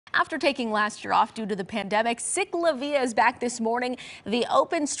after taking last year off due to the pandemic, CicLAvia is back this morning. The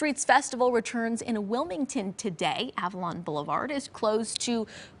Open Streets Festival returns in Wilmington today. Avalon Boulevard is closed to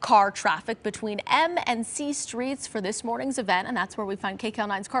car traffic between M and C streets for this morning's event, and that's where we find KCAL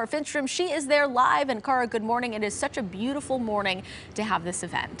 9's Cara Finnstrom. She is there live. And Cara, good morning. It is such a beautiful morning to have this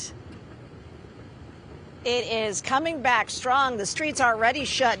event. It is coming back strong. The streets are already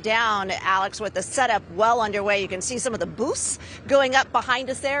shut down, Alex, with the setup well underway. You can see some of the booths going up behind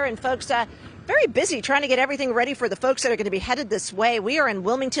us there, and folks very busy trying to get everything ready for the folks that are going to be headed this way. We are in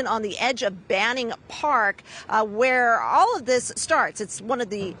Wilmington on the edge of Banning Park, where all of this starts. It's one of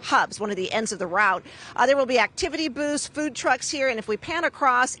the hubs, one of the ends of the route. There will be activity booths, food trucks here, and if we pan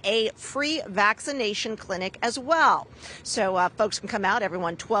across, a free vaccination clinic as well. So folks can come out,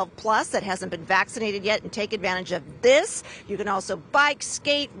 everyone 12 plus that hasn't been vaccinated yet, and take advantage of this. You can also bike,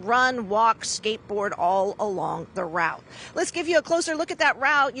 skate, run, walk, skateboard all along the route. Let's give you a closer look at that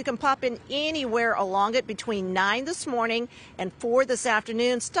route. You can pop in anywhere along it between 9 this morning and 4 this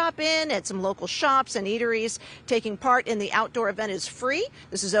afternoon. Stop in at some local shops and eateries. Taking part in the outdoor event is free.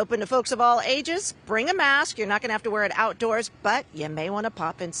 This is open to folks of all ages. Bring a mask. You're not going to have to wear it outdoors, but you may want to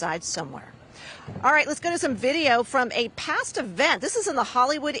pop inside somewhere. All right, let's go to some video from a past event. This is in the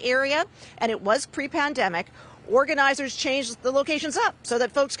Hollywood area, and it was pre-pandemic. Organizers changed the locations up so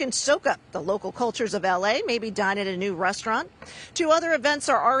that folks can soak up the local cultures of LA, maybe dine at a new restaurant. 2 other events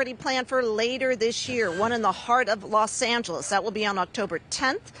are already planned for later this year. One in the heart of Los Angeles. That will be on October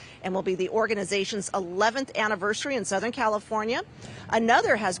 10th and will be the organization's 11th anniversary in Southern California.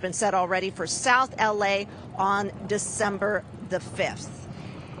 Another has been set already for South LA on December the 5th.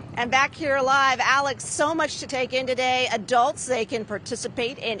 And back here live, Alex, so much to take in today. Adults, they can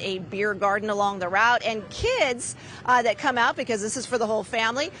participate in a beer garden along the route, and kids that come out, because this is for the whole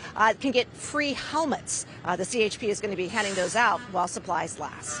family, can get free helmets. The CHP is going to be handing those out while supplies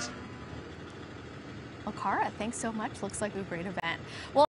last. Well, Cara, thanks so much. Looks like a great event. Well,